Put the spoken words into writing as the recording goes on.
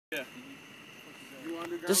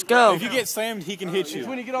Just go. If you get slammed, he can hit you. It's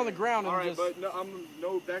when you get on the ground and Alright, but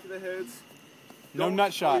no back of the heads. No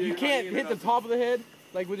nut shot. You can't hit the top of the head,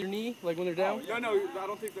 like with your knee, like when they're down? No, I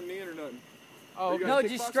don't think they're kneeing or nothing. Oh, okay. No,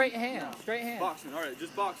 just straight hand. Straight hand. Boxing, alright,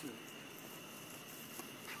 just boxing.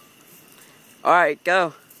 Alright,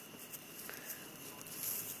 go.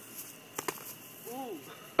 Ooh.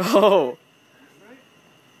 Oh.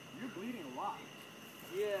 You're bleeding a lot.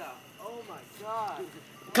 Yeah. Oh my god.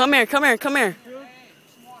 Come here, come here, come here.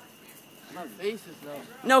 My face is numb.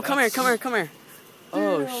 No, come here, come here, come here.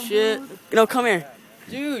 Oh, shit. No, come here.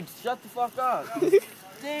 Dude, shut the fuck up.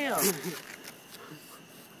 Damn.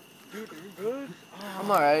 Dude, are you good? I'm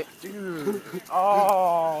alright. Dude.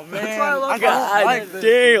 Oh, man. That's why I love God like this.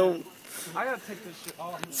 damn. I gotta take this shit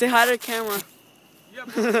off. Say hi to the camera.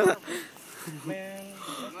 Man.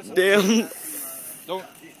 Damn. Don't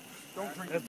drink.